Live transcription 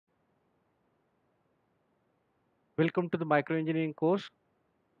Welcome to the microengineering course.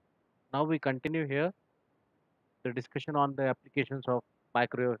 Now we continue here the discussion on the applications of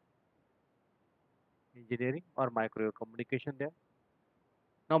microengineering or micro communication there.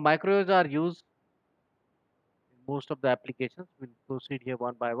 Now microwaves are used in most of the applications. We'll proceed here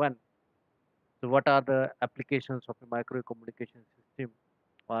one by one. So what are the applications of a micro communication system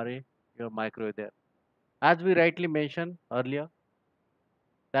or your microwave there? As we rightly mentioned earlier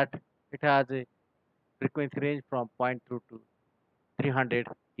that it has a frequency range from zero point 0.2 to 300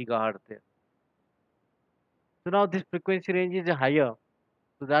 gigahertz there. So now this frequency range is higher.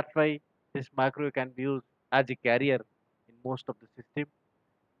 So that's why this microwave can be used as a carrier in most of the system.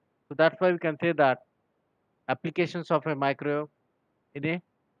 So that's why we can say that applications of a microwave in a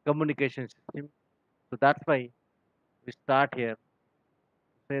communication system. So that's why we start here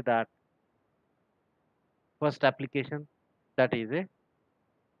to say that first application that is a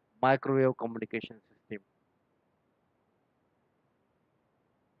microwave communication system.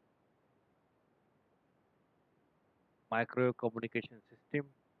 Microwave communication system,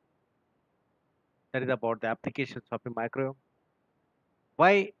 that is about the applications of a microwave.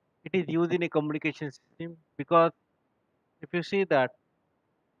 Why it is used in a communication system? Because if you see that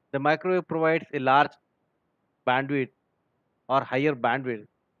the microwave provides a large bandwidth or higher bandwidth.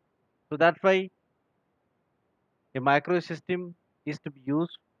 So that's why a microwave system is to be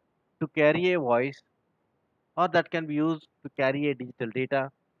used to carry a voice, or that can be used to carry a digital data,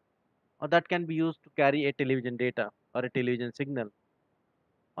 or that can be used to carry a television data or a television signal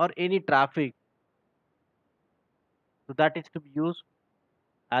or any traffic. So that is to be used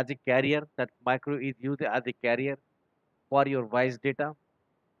as a carrier. That microwave is used as a carrier for your voice data,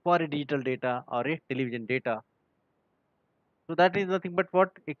 for a digital data or a television data. So that is nothing but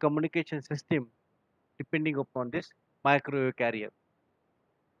what a communication system depending upon this microwave carrier.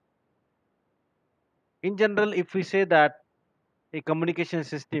 In general, if we say that a communication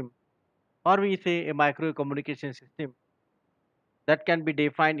system or we say a micro communication system, that can be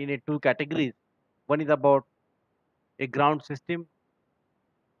defined in a two categories. One is about a ground system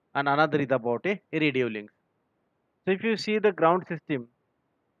and another is about a radio link. So if you see the ground system,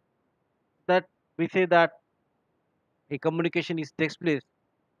 that we say that a communication is takes place,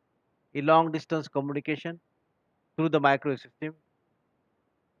 a long distance communication through the micro system,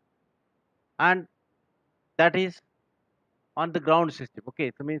 and that is on the ground system.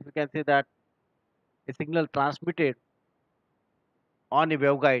 Okay, so means we can say that a signal transmitted on a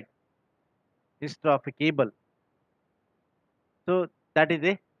waveguide instead of a cable. So that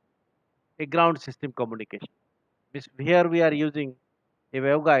is a ground system communication. Means here we are using a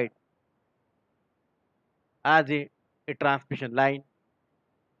waveguide as a transmission line,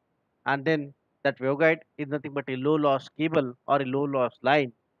 and then that waveguide is nothing but a low loss cable or a low loss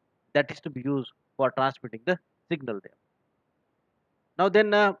line that is to be used for transmitting the signal there. Now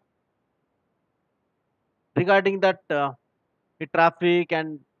then, regarding that the traffic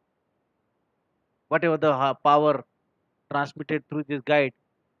and whatever the power transmitted through this guide,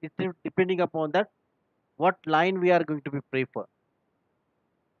 it's depending upon that what line we are going to be prefer.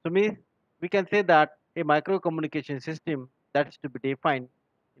 So we can say that a micro communication system that is to be defined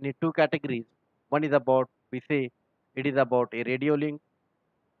in two categories. One is about, we say it is about a radio link,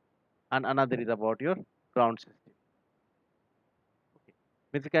 and another is about your ground system. Okay.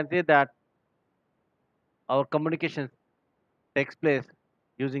 Means you can say that our communication takes place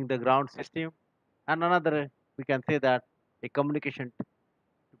using the ground system, and another we can say that a communication to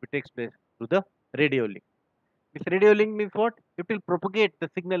be takes place through the radio link. This radio link means what? It will propagate the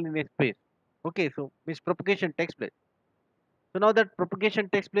signal in a space. Okay, so means propagation takes place. So now that propagation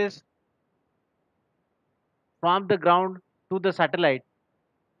takes place from the ground to the satellite.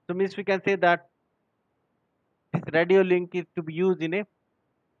 So means we can say that this radio link is to be used in a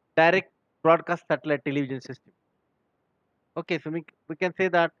direct broadcast satellite television system. Okay, so we can say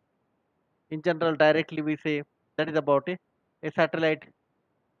that in general directly we say that is about a satellite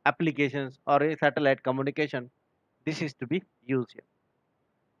applications or a satellite communication. This is to be used here.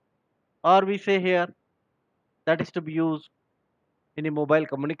 Or we say here that is to be used in a mobile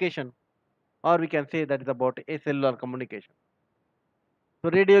communication, or we can say that is about a cellular communication. So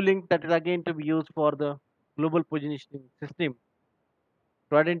radio link that is again to be used for the global positioning system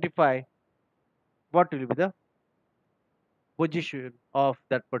to identify what will be the position of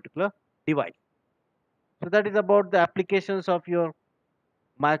that particular device. So that is about the applications of your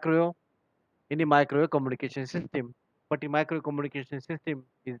microwave in a microwave communication system. But a microwave communication system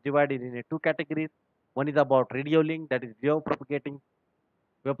is divided in a two categories. One is about radio link, that is wave propagating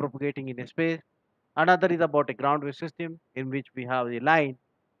in a space. Another is about a ground wave system in which we have a line,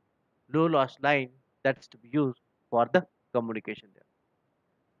 low loss line that is to be used. for the communication there.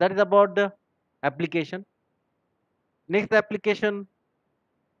 That is about the application. Next application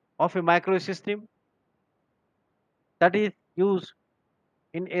of a micro system that is used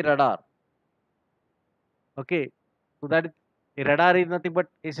in a radar. Okay, so that is, a radar is nothing but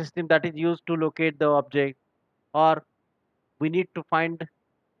a system that is used to locate the object, or we need to find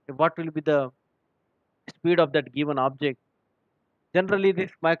what will be the speed of that given object. Generally,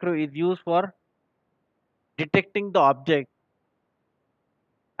 this micro is used for detecting the object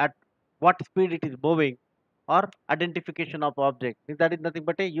at what speed it is moving, or identification of object. Means that is nothing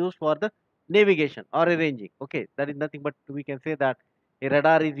but a use for the navigation or a ranging. Okay, that is nothing but we can say that a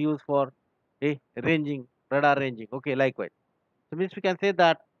radar is used for a ranging, radar ranging. Okay, likewise. So means we can say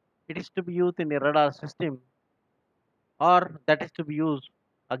that it is to be used in a radar system, or that is to be used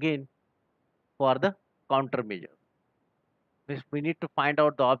again for the countermeasure. Means we need to find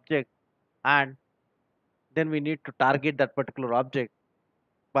out the object, and then we need to target that particular object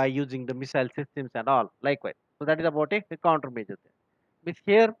by using the missile systems and all likewise. So that is about a countermeasure there. Means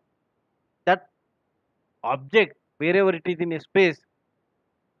here that object wherever it is in a space,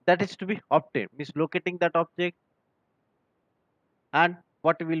 that is to be obtained, means locating that object and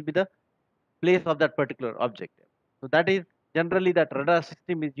what will be the place of that particular object. So that is generally that radar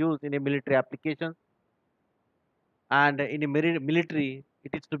system is used in a military application, and in a military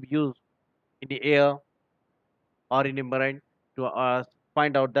it is to be used in the air or in a marine to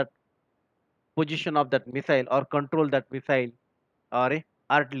find out that position of that missile or control that missile or a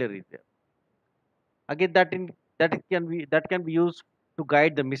artillery there. Again, that can be used to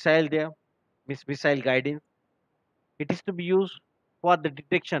guide the missile there, missile guidance. It is to be used for the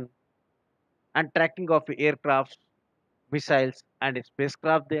detection and tracking of aircrafts, missiles, and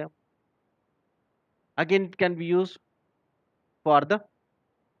spacecraft there. Again, it can be used for the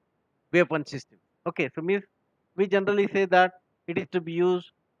weapon system. Okay, so means we generally say that it is to be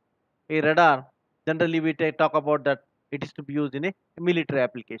used a radar. Generally, we talk about that it is to be used in a military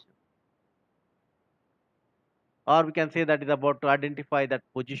application, or we can say that is about to identify that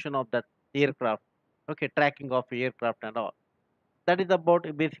position of that aircraft. Okay, tracking of aircraft and all. That is about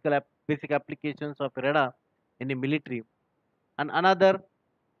a basic applications of radar in the military. And another,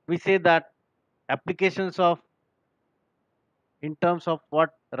 we say that applications of in terms of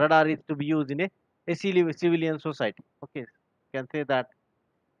what radar is to be used in a civilian society. Okay, you can say that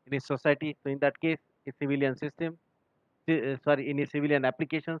in a society. So in that case, a civilian system, sorry, in a civilian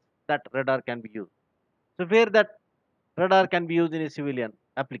applications, that radar can be used. So where that radar can be used in a civilian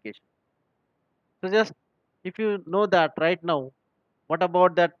application. So just if you know that right now, what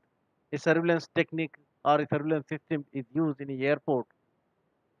about that a surveillance technique or a surveillance system is used in a airport,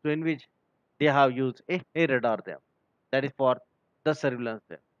 so in which they have used a radar there. That is for the surveillance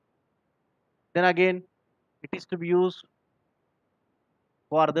there. Then again, it is to be used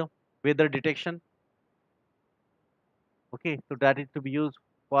for the weather detection. Okay, so that is to be used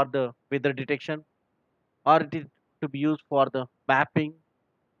for the weather detection, or it is to be used for the mapping.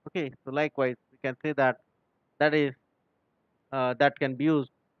 Okay, so likewise, we can say that that is that can be used,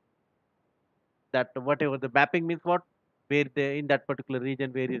 that whatever the mapping means what, where the in that particular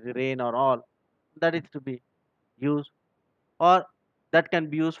region where is the rain or all, that is to be used, or that can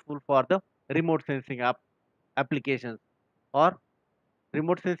be useful for the remote sensing applications, or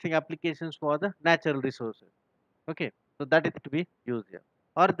remote sensing applications for the natural resources. Okay, so that is to be used here,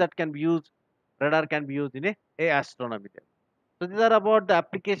 or that can be used, radar can be used in a astronomy there. So these are about the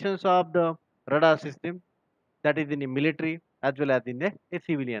applications of the radar system, that is in a military as well as in a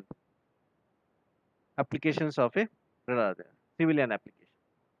civilian applications of a radar there, civilian application.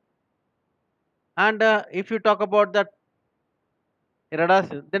 And if you talk about that radar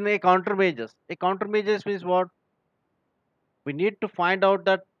system, then a countermeasures. A countermeasures means what? We need to find out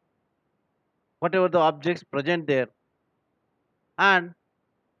that whatever the objects present there, and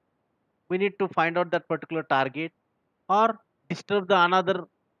we need to find out that particular target, or disturb the another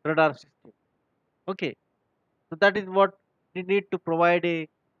radar system. Okay, so that is what we need to provide a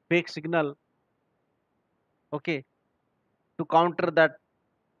fake signal. Okay, to counter that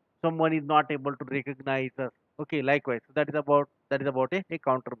someone is not able to recognize us. Okay, likewise, so that is about a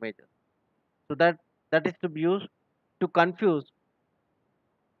countermeasure. So that is to be used to confuse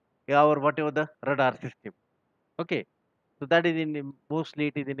our whatever the radar system. Okay, so that is mostly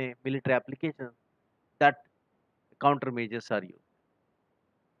it is in a military application that countermeasures are used.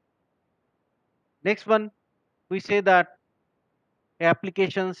 Next one, we say that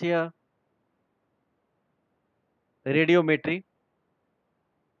applications here, radiometry,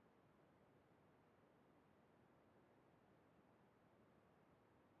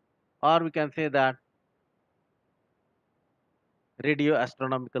 or we can say that radio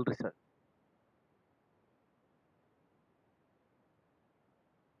astronomical research.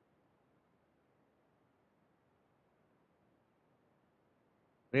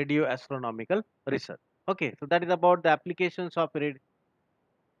 Radio astronomical research. Okay, so that is about the applications of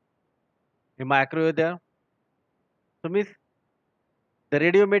microwave there. So means the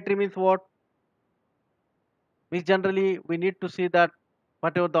radiometry means what? Means generally we need to see that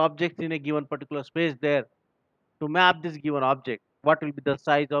whatever the objects in a given particular space there, to map this given object, what will be the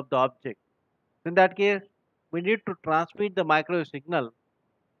size of the object. In that case, we need to transmit the microwave signal.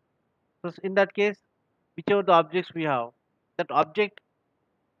 So in that case, whichever the objects we have, that object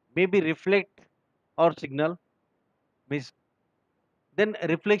maybe reflect our signal, means then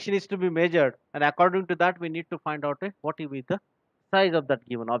reflection is to be measured, and according to that we need to find out what will be the size of that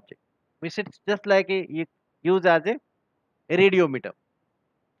given object. Means it's just like use as a radiometer.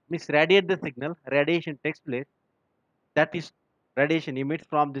 Means radiate the signal, radiation takes place, that is radiation emits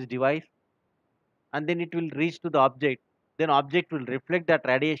from this device, and then it will reach to the object, then object will reflect that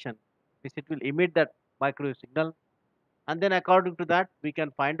radiation, means it will emit that microwave signal, and then according to that we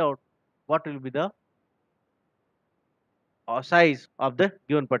can find out what will be the size of the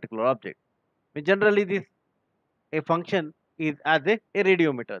given particular object. Generally this a function is as a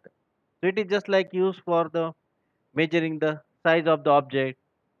radiometer. So it is just like used for the measuring the size of the object,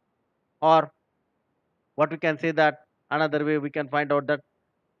 or what we can say that another way we can find out that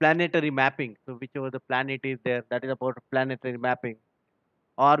planetary mapping. So whichever the planet is there, that is about planetary mapping,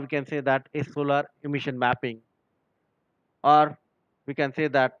 or we can say that a solar emission mapping, or we can say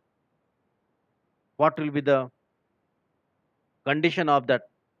that what will be the condition of that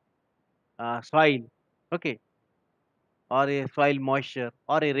soil, okay, or a soil moisture,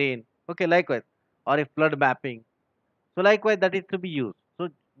 or a rain, okay, likewise, or a flood mapping. So likewise, that is to be used. So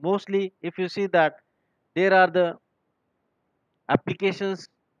mostly, if you see that there are the applications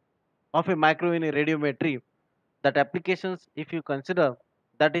of a microwave radiometry, that applications, if you consider,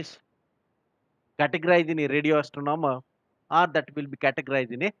 that is categorized in a radio astronomer, or that will be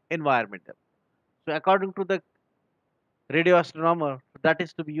categorized in a environmental. So according to the radio astronomer, that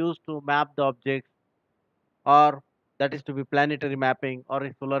is to be used to map the objects, or that is to be planetary mapping, or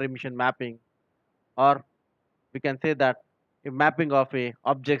a solar emission mapping, or we can say that a mapping of a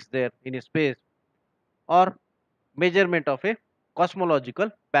objects there in a space, or measurement of a cosmological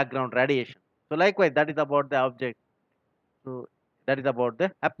background radiation. So likewise, that is about the object. So that is about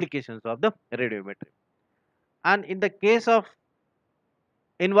the applications of the radiometry. And in the case of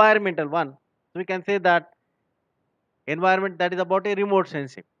environmental one, so we can say that environment, that is about a remote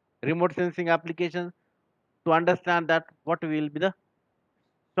sensing applications, to understand that what will be the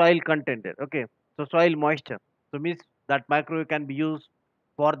soil content there. Okay, so soil moisture. So means that microwave can be used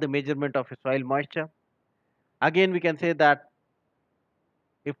for the measurement of a soil moisture. Again, we can say that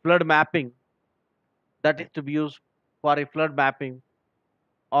a flood mapping, that is to be used for a flood mapping,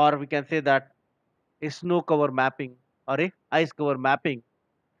 or we can say that a snow cover mapping, or a ice cover mapping,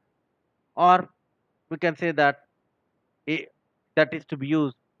 or we can say that a, that is to be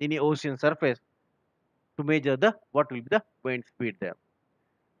used in the ocean surface to measure the what will be the wind speed there.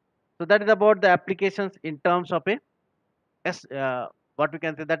 So that is about the applications in terms of a what we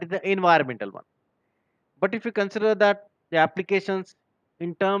can say that is the environmental one. But if you consider that the applications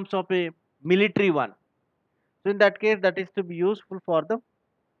in terms of a military one, so in that case that is to be useful for the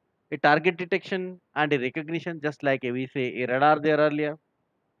a target detection and a recognition, just like we say a radar there earlier.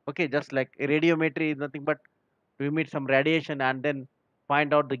 Okay, just like a radiometry is nothing but to emit some radiation and then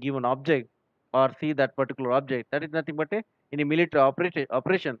find out the given object, or see that particular object. That is nothing but a in a military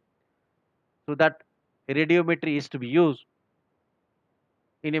operation. So that radiometry is to be used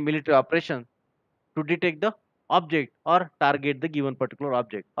in a military operation to detect the object, or target the given particular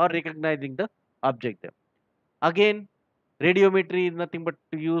object, or recognizing the object there. Again, radiometry is nothing but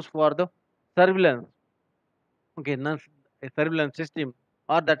to use for the surveillance. Okay, a surveillance system,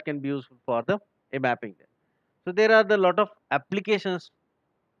 or that can be useful for the a mapping there. So there are the lot of applications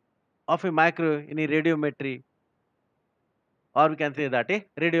of a micro in a radiometry, or we can say that a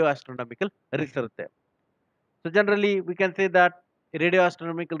radio astronomical research there. So generally we can say that radio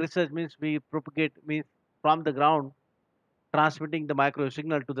astronomical research means we propagate, means from the ground transmitting the microwave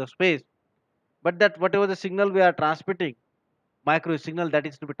signal to the space, but that whatever the signal we are transmitting, microwave signal that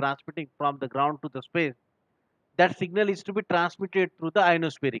is to be transmitting from the ground to the space, that signal is to be transmitted through the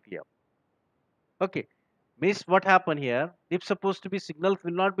ionospheric layer. Okay, means what happen here, if supposed to be signals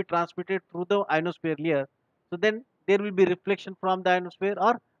will not be transmitted through the ionosphere layer, so then there will be reflection from the ionosphere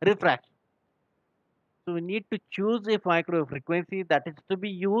or refraction. So we need to choose a microwave frequency that is to be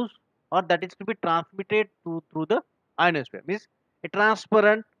used, or that is to be transmitted through the ionosphere. Means a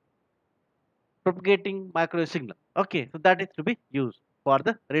transparent propagating microwave signal. Okay, so that is to be used for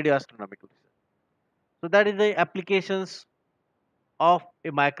the radio astronomical research. So that is the applications of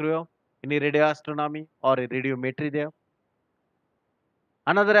a microwave in a radio astronomy or a radiometry there.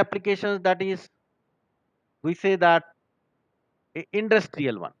 Another applications that is, we say that a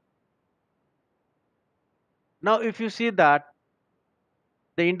industrial one. Now if you see that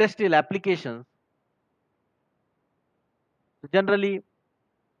the industrial applications, generally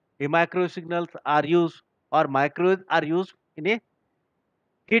a microwave signals are used or microwaves are used in a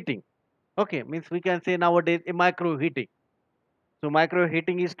heating. Okay, means we can say nowadays a micro heating. So micro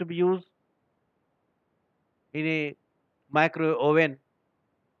heating is to be used in a micro oven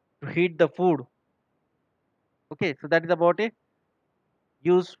to heat the food. Okay, so that is about a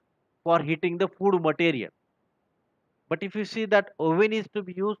use for heating the food material. But if you see that oven is to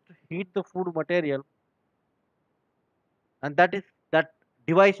be used to heat the food material, and that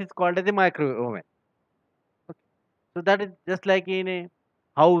device is called as a microwave oven. Okay. So that is just like in a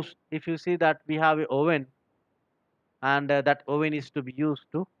house. If you see that we have a oven, and that oven is to be used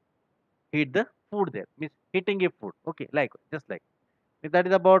to heat the food there, means heating a food. Okay, like just like if that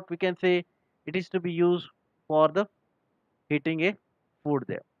is about, we can say it is to be used for the heating a food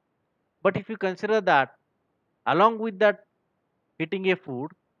there. But if you consider that along with that heating a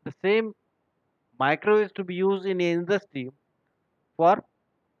food, the same microwave is to be used in a industry for,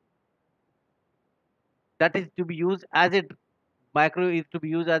 that is to be used as a microwave is to be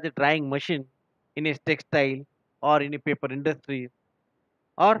used as a drying machine in a textile or in a paper industry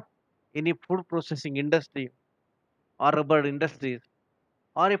or in a food processing industry or rubber industries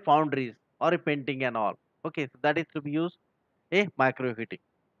or a foundries or a painting and all. Okay, so that is to be used a microwave heating.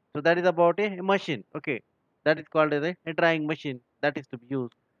 So that is about a machine. Okay, that is called as a drying machine that is to be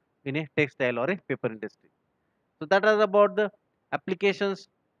used in a textile or a paper industry. So that is about the applications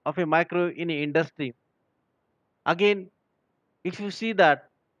of a microwave in a industry. Again, if you see that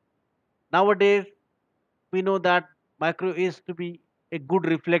nowadays we know that microwave is to be a good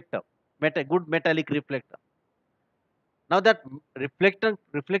reflector, good metallic reflector. Now that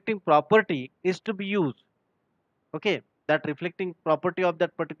reflecting property is to be used. Okay, that reflecting property of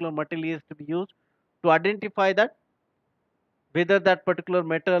that particular material is to be used to identify that whether that particular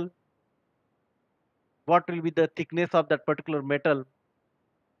metal, what will be the thickness of that particular metal,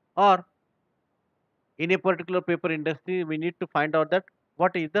 or in a particular paper industry we need to find out that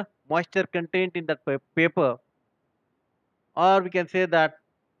what is the moisture content in that paper, or we can say that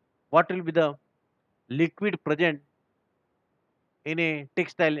what will be the liquid present in a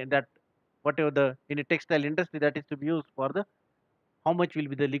textile, in that whatever the in a textile industry that is to be used for the, how much will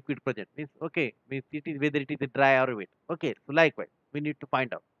be the liquid present, means okay, means it is whether it is a dry or wet. Okay, so likewise we need to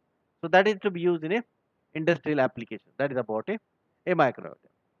find out. So that is to be used in a industrial application. That is about a microwave.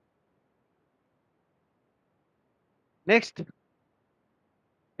 Next,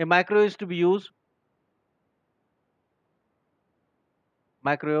 a microwave is to be used,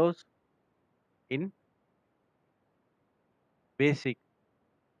 microwaves in basic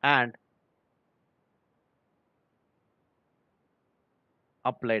and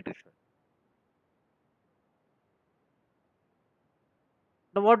applied research.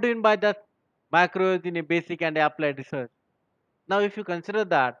 Now what do you mean by that microwaves in a basic and applied research? Now if you consider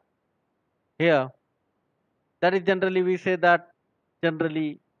that here, that is generally we say that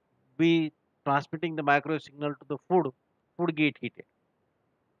generally we transmitting the microwave signal to the food get heated.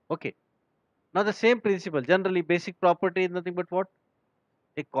 Okay, now the same principle, generally basic property is nothing but what,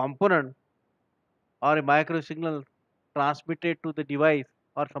 a component or a micro signal transmitted to the device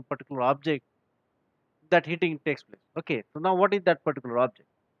or some particular object, that heating takes place. Okay, so now what is that particular object?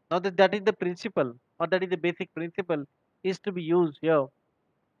 Now that is the principle, or that is the basic principle is to be used here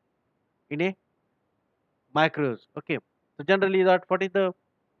in a micros. Okay, so generally that what is the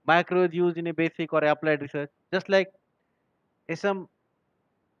micros used in a basic or applied research? Just like some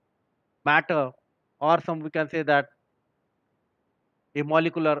matter, or some we can say that a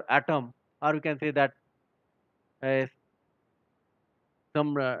molecular atom, or we can say that uh,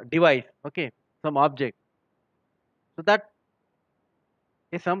 some device. Okay, some object. So that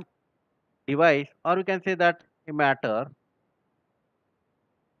is some device, or we can say that a matter,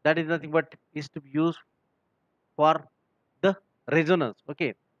 that is nothing but is to be used for the resonance.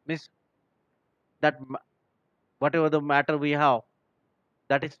 Okay, means that whatever the matter we have,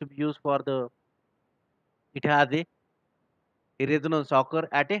 that is to be used for the, it has a resonance occur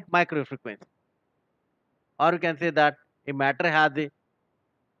at a micro frequency, or we can say that a matter has a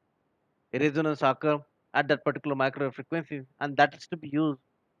resonance occur at that particular micro frequency, and that is to be used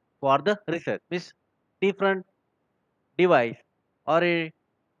for the research. Means different device, or a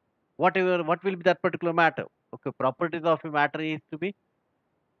whatever, what will be that particular matter. Okay, properties of a matter is to be,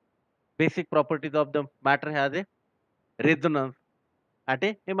 basic properties of the matter has a resonance at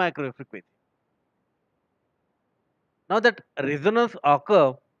a microwave frequency. Now that resonance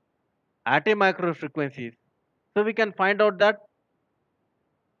occur at a microwave frequencies, so we can find out that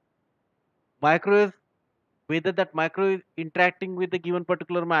microwave, whether that microwave is interacting with the given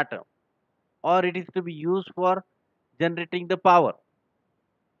particular matter, or it is to be used for generating the power.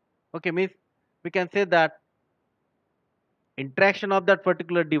 Okay, means we can say that interaction of that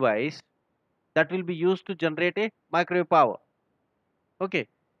particular device that will be used to generate a microwave power. Okay,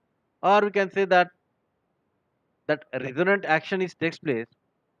 or we can say that that resonant action is takes place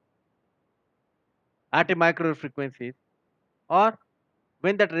at a microwave frequencies, or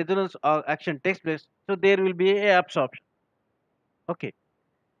when that resonance action takes place, so there will be a absorption. Okay,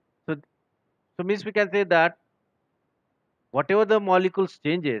 so means we can say that whatever the molecules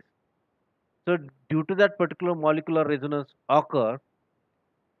changes, so due to that particular molecular resonance occur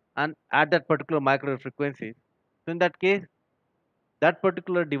and at that particular microwave frequency, so in that case that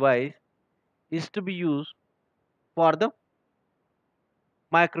particular device is to be used for the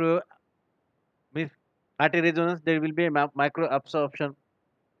micro, means at a resonance there will be a micro absorption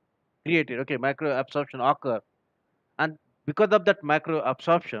created. Okay, micro absorption occur, and because of that micro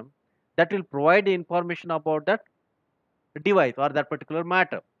absorption, that will provide the information about that device or that particular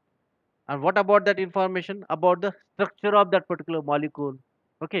matter. And what about that information about the structure of that particular molecule?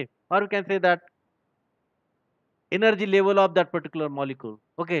 Okay, or we can say that energy level of that particular molecule.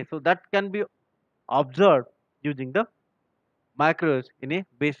 Okay, so that can be observed using the micros in a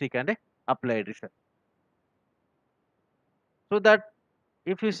basic and a applied research. So that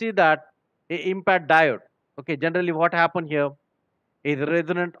if you see that a impact diode, okay, generally what happen here is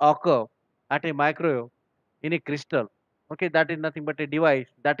resonant occur at a microwave in a crystal. Okay, that is nothing but a device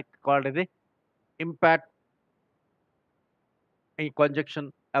that is called as a impact a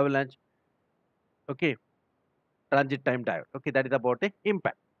conjunction avalanche. Okay, transit time diode. Okay, that is about a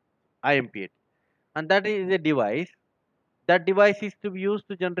impact IMPAT, and that is a device. That device is to be used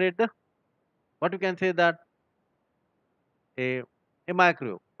to generate the, what you can say that a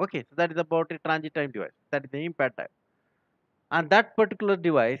microwave. Okay, so that is about a transit time device. That is the impact diode, and that particular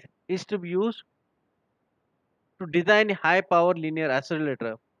device is to be used to design a high power linear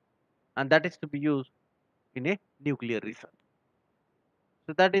accelerator, and that is to be used in a nuclear research.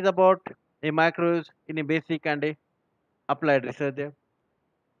 So that is about a microwaves in a basic and a applied research there.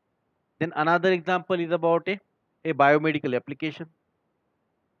 Then another example is about a biomedical application.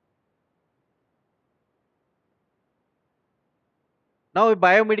 Now a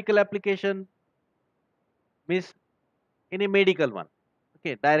biomedical application means in a medical one.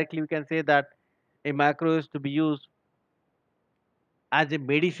 Okay, directly we can say that a macro is to be used as a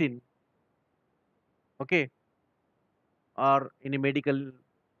medicine, okay, or in a medical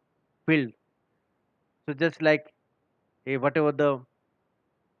field. So just like whatever the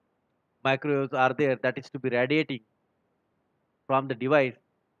microwaves are there, that is to be radiating from the device,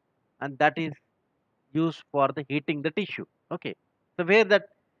 and that is used for the heating the tissue. Okay, so where that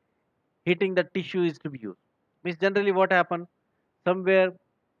heating the tissue is to be used means generally what happen, somewhere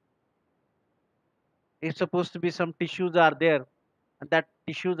it's supposed to be some tissues are there, and that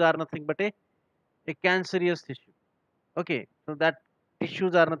tissues are nothing but a cancerous tissue. Okay, so that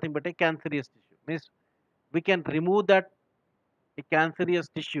tissues are nothing but a cancerous tissue means we can remove that a cancerous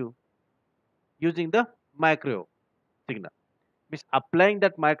tissue using the micro signal, means applying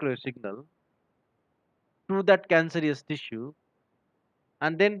that micro signal to that cancerous tissue,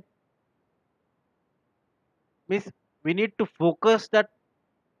 and then means we need to focus that,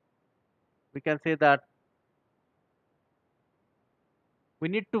 we can say that we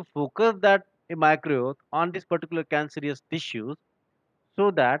need to focus that a micro on this particular cancerous tissues,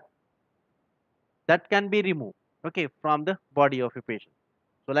 so that that can be removed, okay, from the body of a patient.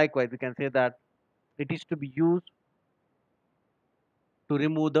 So likewise we can say that it is to be used to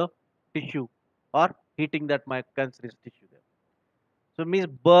remove the tissue or heating that my cancerous tissue there. So means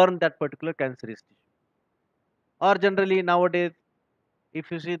burn that particular cancerous tissue. Or generally nowadays,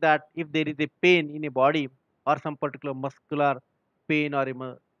 if you see that if there is a pain in a body or some particular muscular pain or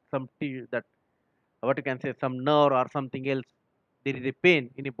some that, what you can say, some nerve or something else, there is a pain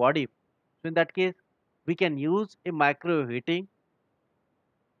in a body. So in that case, we can use a micro heating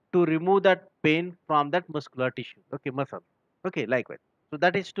to remove that pain from that muscular tissue. Okay, muscle. Okay, likewise. So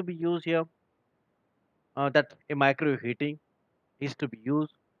that is to be used here. That a micro heating is to be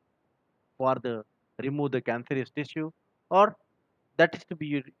used for the remove the cancerous tissue, or that is to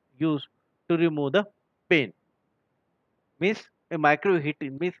be used to remove the pain. Means a micro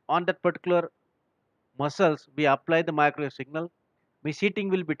heating means on that particular muscles we apply the micro signal, means heating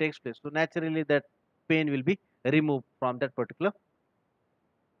will be takes place. So naturally that pain will be removed from that particular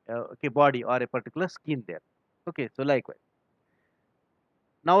okay, body or a particular skin there. Okay, so likewise.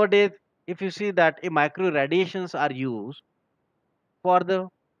 Nowadays, if you see that a micro radiations are used for the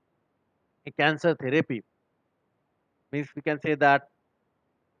a cancer therapy, means we can say that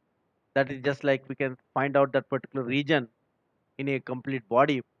that is just like we can find out that particular region in a complete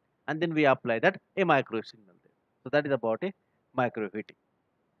body, and then we apply that a micro signal there. So that is about a micro heating.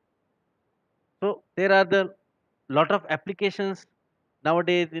 So there are the lot of applications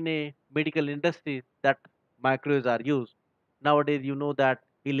nowadays in a medical industry that micros are used. Nowadays, you know that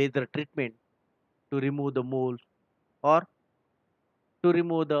a laser treatment to remove the moles or to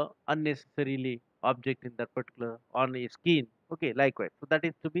remove the unnecessarily object in that particular on a skin. Okay, likewise. So that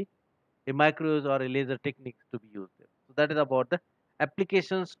is to be a micros or a laser techniques to be used there. So that is about the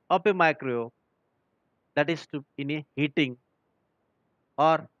applications of a micro, that is to in a heating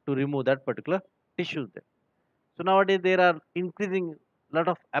or to remove that particular tissues there. So nowadays there are increasing lot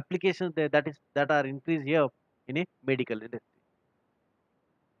of applications there that are increased here in a medical industry.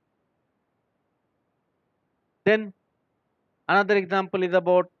 Then another example is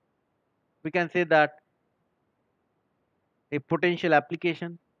about, we can say that a potential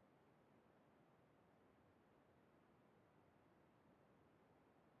application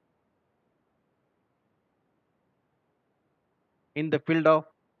in the field of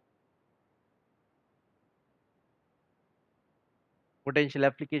potential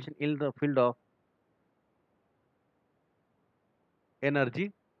application in the field of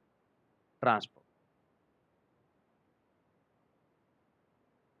energy transfer.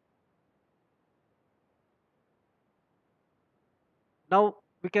 Now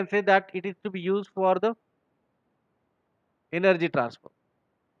we can say that it is to be used for the energy transfer.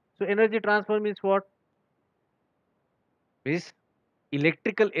 So energy transfer means what? Means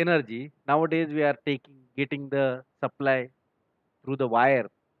electrical energy. Nowadays we are taking getting the supply through the wire.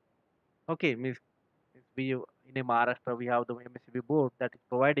 Okay, means we in a Maharashtra we have the MSCB board that is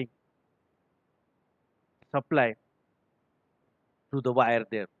providing supply through the wire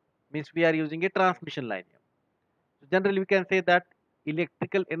there. Means we are using a transmission line here. So generally we can say that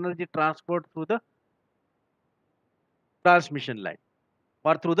electrical energy transport through the transmission line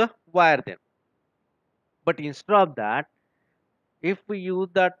or through the wire there. But instead of that, if we use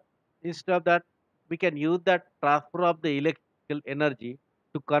that, instead of that, we can use that transfer of the electrical energy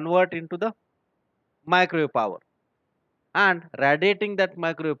to convert into the microwave power and radiating that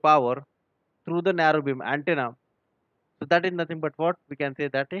microwave power through the narrow beam antenna. So that is nothing but what we can say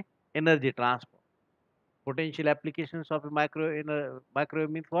that a energy transfer. Potential applications of a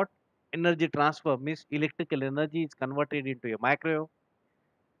microwave means what? Energy transfer means electrical energy is converted into a microwave,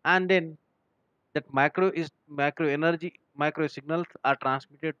 and then that micro energy micro signals are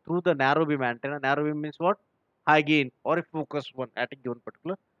transmitted through the narrow beam antenna. Narrow beam means what? High gain or a focus one at a given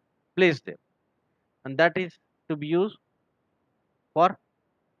particular place there, and that is to be used for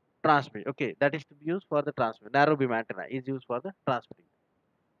transmit. Okay, that is to be used for the transmit. Narrow beam antenna is used for the transmitting.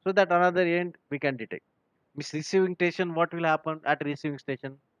 So that another end we can detect. Means receiving station, what will happen at receiving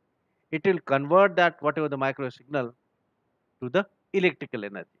station? It will convert that whatever the micro signal to the electrical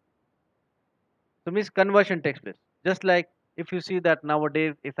energy. So means conversion takes place. Just like if you see that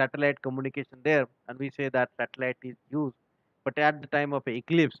nowadays a satellite communication there, and we say that satellite is used, but at the time of a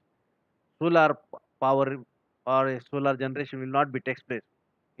eclipse, power or a solar generation will not be takes place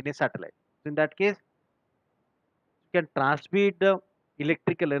in a satellite. So in that case, you can transmit the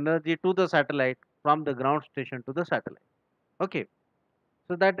electrical energy to the satellite from the ground station to the satellite. Okay,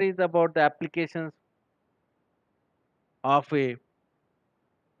 so that is about the applications of a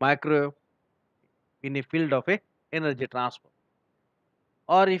micro in a field of a energy transfer.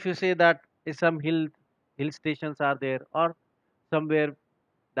 Or if you say that some hill stations are there, or somewhere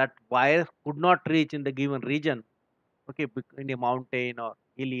that wire could not reach in the given region, okay, in a mountain or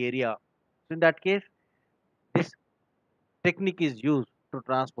hilly area. So in that case, this technique is used to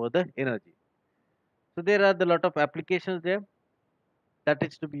transfer the energy. So there are the lot of applications there that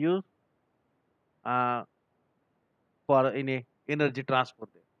is to be used uh, for in a energy transfer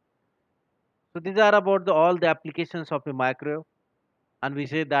there. So these are about all the applications of a microwave, and we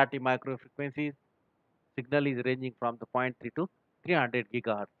say that a microwave frequency signal is ranging from the point 0.3 to 300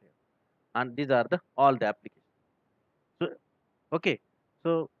 gigahertz here. And these are the all the applications. So okay,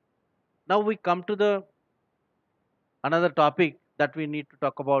 so now we come to the another topic that we need to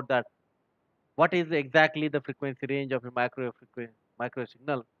talk about, that what is exactly the frequency range of a micro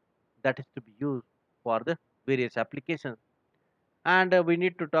signal that is to be used for the various applications. And we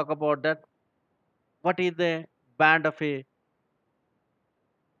need to talk about that what is the band of a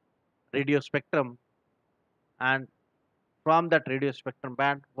radio spectrum, and from that radio spectrum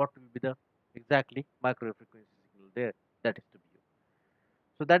band what will be the exactly microwave frequency signal there that is to be used.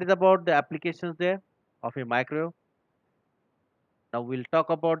 So that is about the applications there of a microwave. Now we'll talk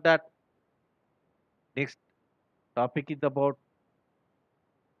about that. Next topic is about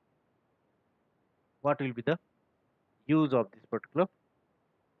what will be the use of this particular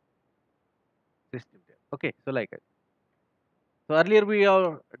system there. Okay, so like so earlier we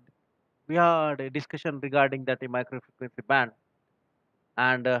had a discussion regarding that a micro frequency band,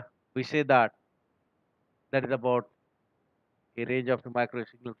 and we say that that is about a range of the micro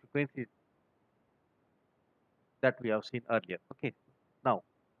signal frequencies that we have seen earlier. Okay, now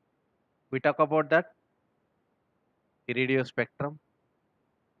we talk about that the radio spectrum.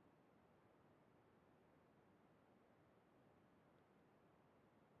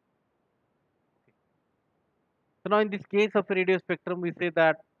 So now in this case of a radio spectrum, we say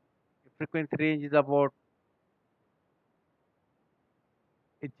that the frequency range is about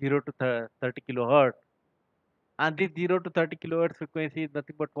 0 to 30 kilohertz, and this 0 to 30 kilohertz frequency is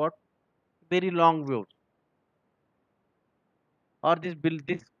nothing but what very long waves, or this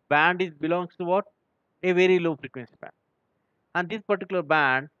band is belongs to what a very low frequency band, and this particular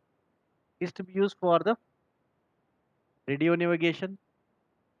band is to be used for the radio navigation,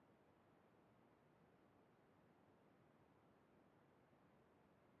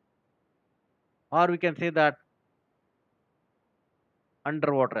 or we can say that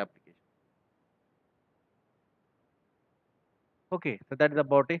underwater application. Okay, so that is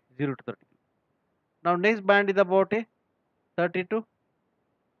about a 0 to 30. Now next band is about a 30 to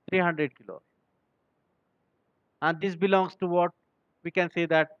 300 kilo, and this belongs to what we can say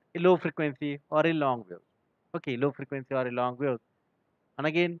that a low frequency or a long wave. Okay, low frequency or a long wave, and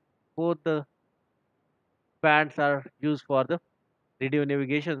again both the bands are used for the radio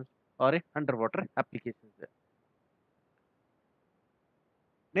navigation or a underwater applications there.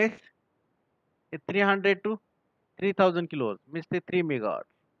 Next, a 300 to 3000 kilos means the 3 megahertz,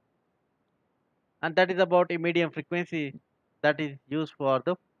 and that is about a medium frequency that is used for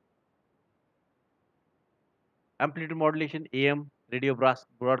the amplitude modulation AM radio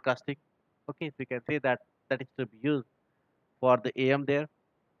broadcasting. Okay, so you can say that that is to be used for the AM there.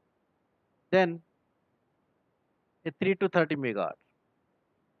 Then a 3 to 30 megahertz,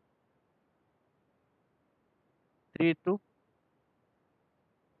 3 to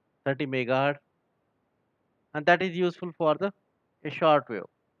 30 megahertz, and that is useful for the a short wave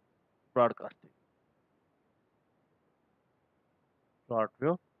broadcasting. Short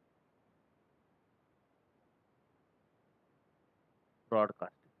wave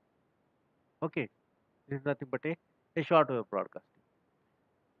broadcasting. Okay, this is nothing but a short wave broadcasting.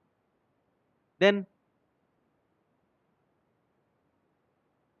 Then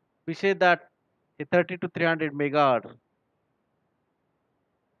we say that a 30 to 300 megahertz,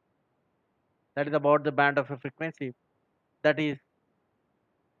 that is about the band of a frequency that is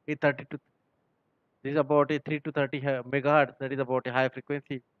a 30 to this is about a 3 to 30 megahertz, that is about a high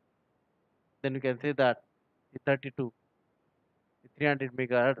frequency. Then you can say that a 30 to 300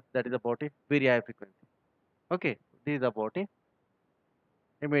 megahertz, that is about a very high frequency. Okay, this is about a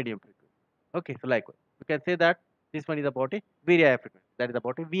medium frequency. Okay, so likewise you can say that this one is about a very high frequency, that is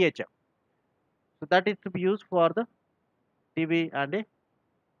about a VHF. So that is to be used for the TV and a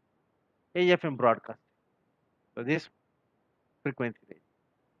AFM broadcast. So this frequency range.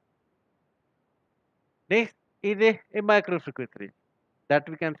 Next is a micro frequency range, that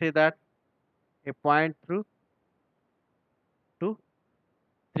we can say that a point through to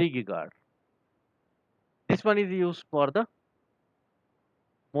 3 gigahertz. This one is used for the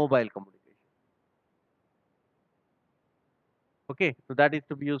mobile communication. Okay, so that is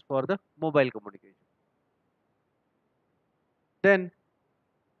to be used for the mobile communication. Then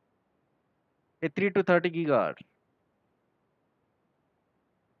a 3 to 30 gigahertz.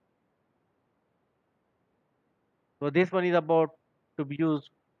 So this one is about to be used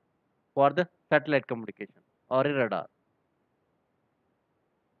for the satellite communication or a radar.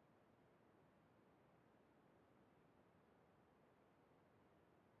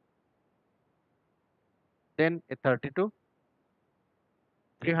 Then a 30 to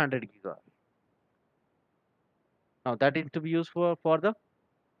 300 gigahertz. Now that is to be used for the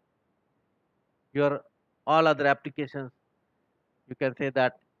your all other applications. You can say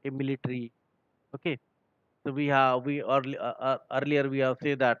that a military. Okay, so earlier we have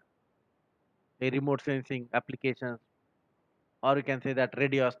said that a remote sensing applications, or you can say that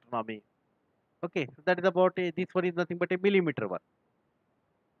radio astronomy. Okay, so that is about this one is nothing but a millimeter one.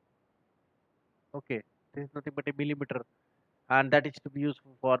 Okay, this is nothing but a millimeter, and that is to be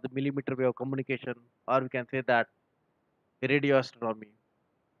useful for the millimeter wave communication, or we can say that radio astronomy,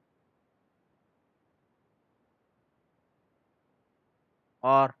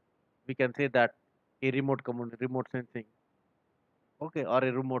 or we can say that a remote sensing, okay, or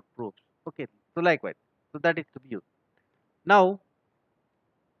a remote probes. Okay, so likewise, so that is to be used. Now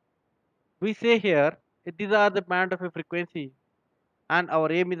we say here these are the band of a frequency, and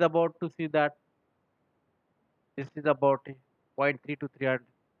our aim is about to see that this is about a point 0.3 to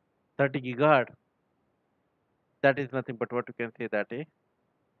 330 gigahertz. That is nothing but what you can say that a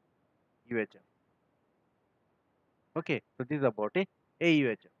UHF. Okay, so this is about a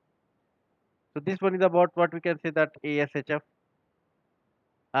AUHF. So this one is about what we can say that ASHF,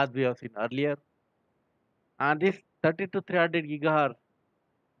 as we have seen earlier, and this 30 to 300 gigahertz,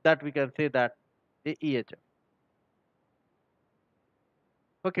 that we can say that a EHF.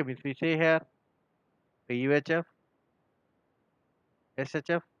 Okay, means we say here a UHF,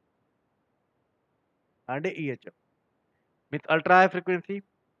 SHF, and a EHF. Means ultra high frequency.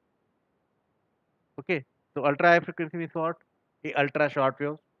 Okay, so ultra high frequency means what? A ultra short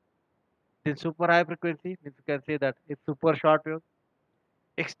wave. Then super high frequency means we can say that it's super short wave.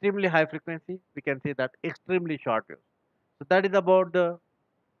 Extremely high frequency, we can say that extremely short wave. So that is about the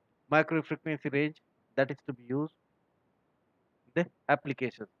micro frequency range that is to be used in the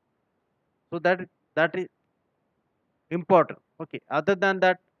application. So that is important. Okay. Other than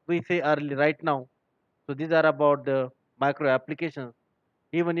that, we say early right now. So these are about the micro applications.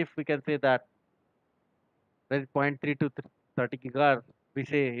 Even if we can say that there is point 0.3 to 30 gigahertz, we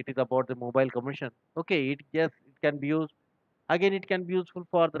say it is about the mobile communication. Okay, it yes, it can be used. Again, it can be useful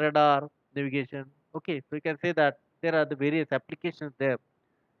for the radar navigation. Okay, so you can say that there are the various applications there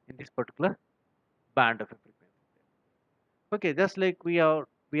in this particular band of a frequency. Okay, just like we are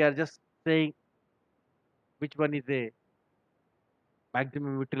just saying which one is a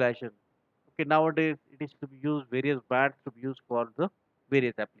maximum utilization. Okay, nowadays it is to be used various bands to be used for the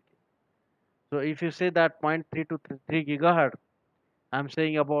various applications. So if you say that point 0.3 to 3 gigahertz, I'm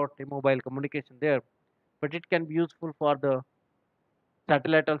saying about a mobile communication there, but it can be useful for the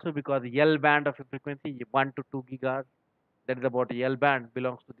satellite also because the L band of a frequency 1 to 2 gigahertz, that is about the L band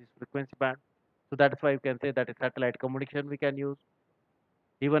belongs to this frequency band. So that's why you can say that a satellite communication we can use.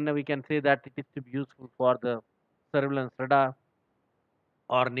 Even we can say that it is to be useful for the surveillance radar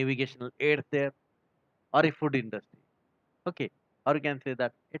or navigational aids there or a food industry. Okay, or you can say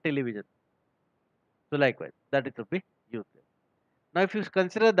that a television. So likewise, that is to be used there. Now, if you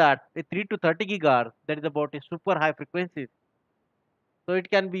consider that a 3 to 30 gigahertz, that is about a super high frequency, so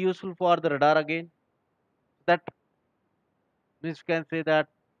it can be useful for the radar again. That means you can say that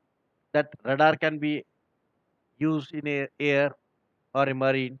radar can be used in a air or a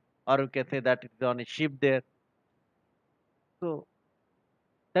marine, or you can say that it is on a ship there. So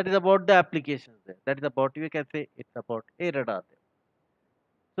that is about the applications there. That is about you can say it's about a radar there.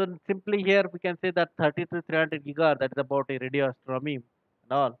 So simply here we can say that 30 to 300 gigahertz, that is about a radio astronomy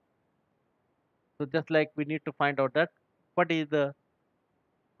and all. So just like we need to find out that what is the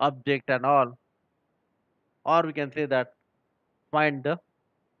object and all, or we can say that find the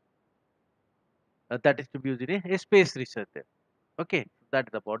that is to be used in a space research there. Okay, so that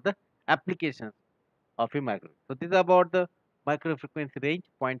is about the applications of a micro. So this is about the micro frequency range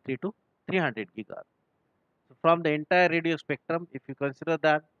zero point 0.3 to 300 gigahertz. So from the entire radio spectrum, if you consider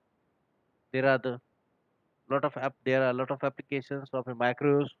that there are the there are a lot of applications of a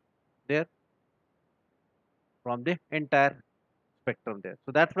microwaves there from the entire spectrum there.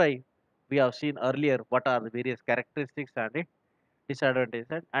 So that's why we have seen earlier what are the various characteristics and the disadvantages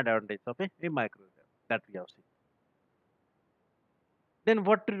and advantages of a microwave that we have seen. Then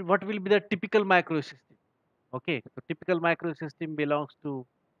what will be the typical microwave system? Okay, so typical microwave system belongs to,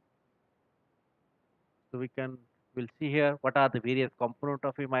 so we'll see here what are the various components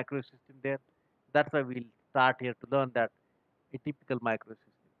of a microwave system there. That's why we'll start here to learn that a typical microwave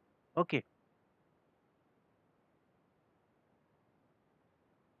system. Okay,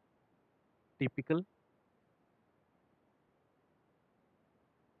 typical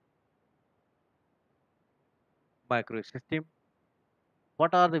microwave system.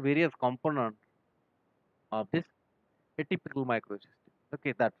 What are the various components of this a typical microwave system?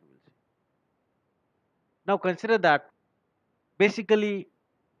 Okay, that we will see. Now consider that basically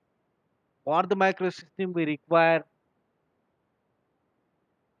for the microwave system we require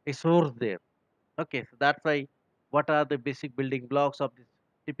a source there. Okay, so that's why what are the basic building blocks of this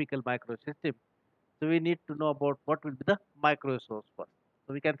typical microwave system? So we need to know about what will be the microwave source first.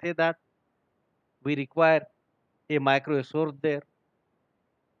 So we can say that we require a micro source there.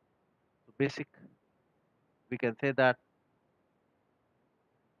 So basic, we can say that.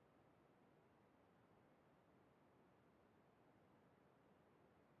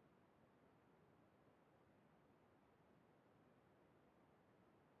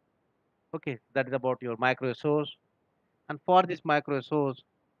 Okay, that is about your micro source. And for this micro source,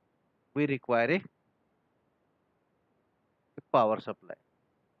 we require a power supply.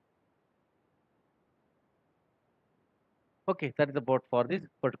 Okay, that is about for this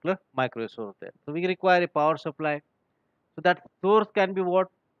particular micro source there. So we require a power supply. So that source can be what?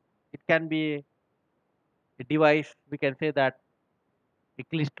 It can be a device. We can say that a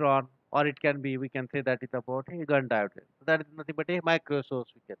klystron, or it can be, we can say that it's about a gun diode. So that is nothing but a micro source,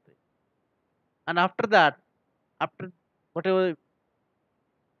 we can say. And after that, after whatever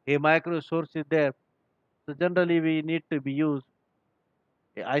a micro source is there, so generally we need to be use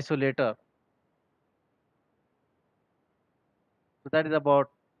a isolator. So that is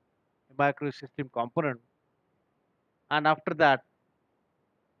about a micro system component. And after that,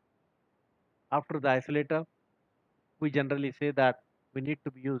 after the isolator, we generally say that we need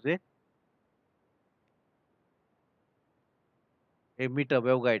to use a meter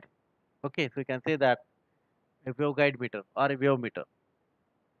waveguide. Okay, so you can say that a waveguide meter or a wave meter.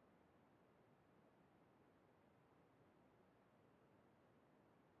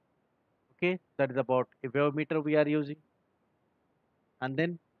 Okay, that is about a wave meter we are using. And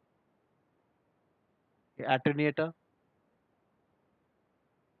then a attenuator.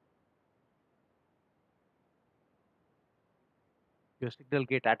 Your signal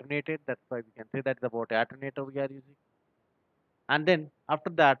get attenuated. That's why we can say that is about attenuator we are using. And then after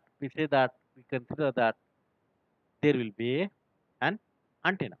that, we say that we consider that there will be an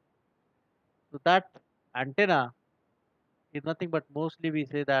antenna. So that antenna is nothing but mostly we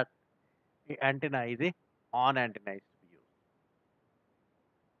say that a antenna is a on antenna is to be used.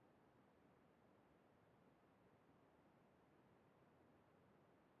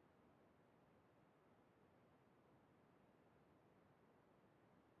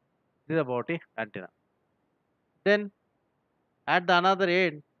 This is about a antenna. Then at the another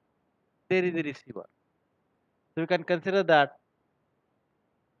end, there is a receiver. So you can consider that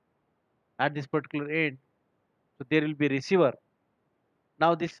at this particular end, so there will be receiver.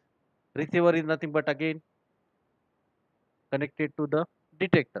 Now this receiver is nothing but again connected to the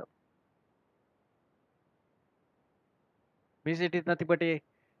detector. Means it is nothing but a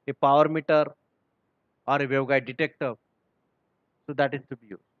power meter or a waveguide detector. So that is to be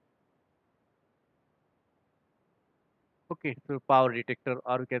used. Okay, so power detector,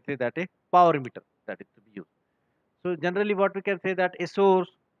 or we can say that a power emitter, that is to be used. So generally, what we can say that a source,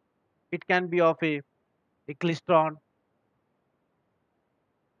 it can be of a klystron.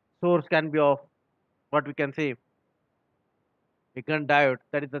 Source can be of what we can say a gun diode.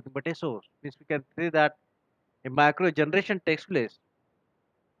 That is nothing but a source. Means we can say that a micro generation takes place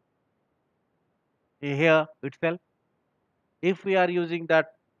here itself. If we are using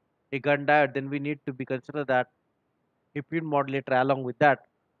that a gun diode, then we need to be consider that a pin modulator along with that.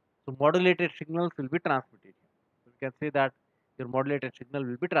 So modulated signals will be transmitted. So we can say that your modulated signal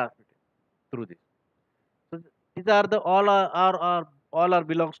will be transmitted through this. So these are the all are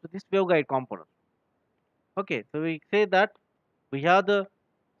belongs to this waveguide component. Okay, so we say that we have the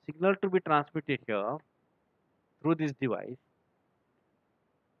signal to be transmitted here through this device.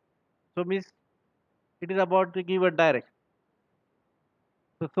 So means it is about the given direction.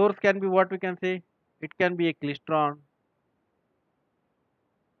 So source can be what we can say. It can be a klystron,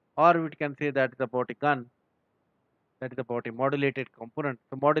 or we can say that is about a gun. That is about a modulated component.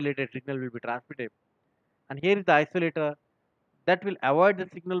 So modulated signal will be transmitted. And here is the isolator that will avoid the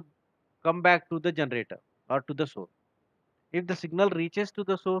signal come back to the generator or to the source. If the signal reaches to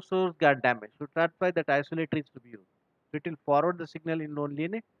the source, source got damaged. So that's why that isolator is to be used. It will forward the signal in only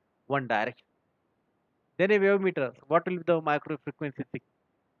in one direction. Then a wave meter. What will be the micro frequency?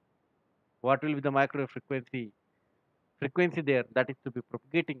 What will be the micro frequency there that is to be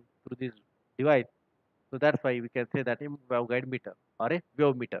propagating through this device? So that's why we can say that a waveguide meter or a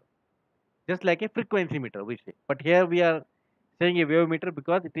wave meter, just like a frequency meter we say. But here we are saying a wave meter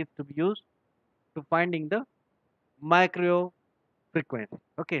because it is to be used to finding the micro frequency.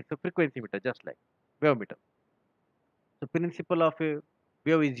 Okay, so frequency meter just like wave meter. So principle of a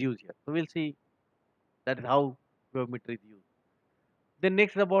wave is used here. So we'll see that is how wave meter is used. Then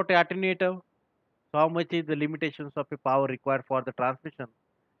next about a attenuator. So how much is the limitations of a power required for the transmission?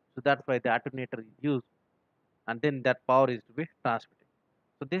 So that's why the attenuator is used, and then that power is to be transmitted.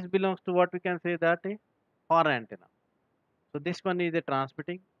 So this belongs to what we can say that a horn antenna. So this one is a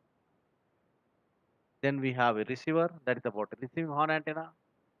transmitting, Then we have a receiver, that is about a receiving horn antenna.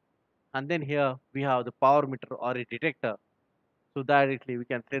 And then here we have the power meter or a detector. So directly we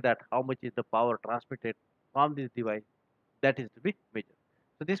can say that how much is the power transmitted from this device, that is to be measured.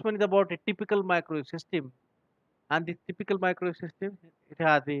 So this one is about a typical microwave system, and this typical microwave system, it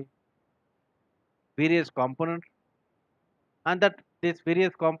has a various components, and that these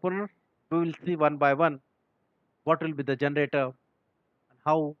various components we will see one by one what will be the generator and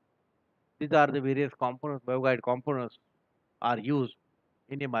how these are the various components, waveguide components are used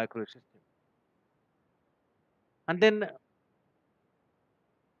in a microwave system. And then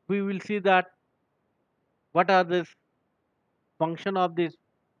we will see that what are the function of this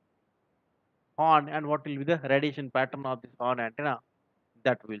horn and what will be the radiation pattern of this horn antenna,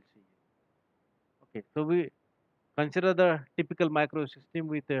 that we'll see. Okay, so we consider the typical microwave system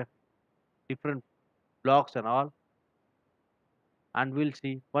with different blocks and all, and we'll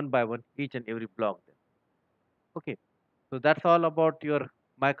see one by one each and every block there. Okay, so that's all about your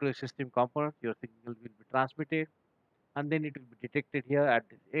microwave system component. Your signal will be transmitted, and then it will be detected here at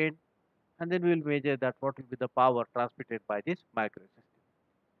this end, and then we will measure that what will be the power transmitted by this microwave system.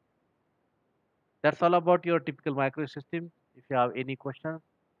 That's all about your typical microwave system. If you have any questions,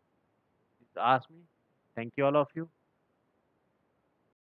 please ask me. Thank you, all of you.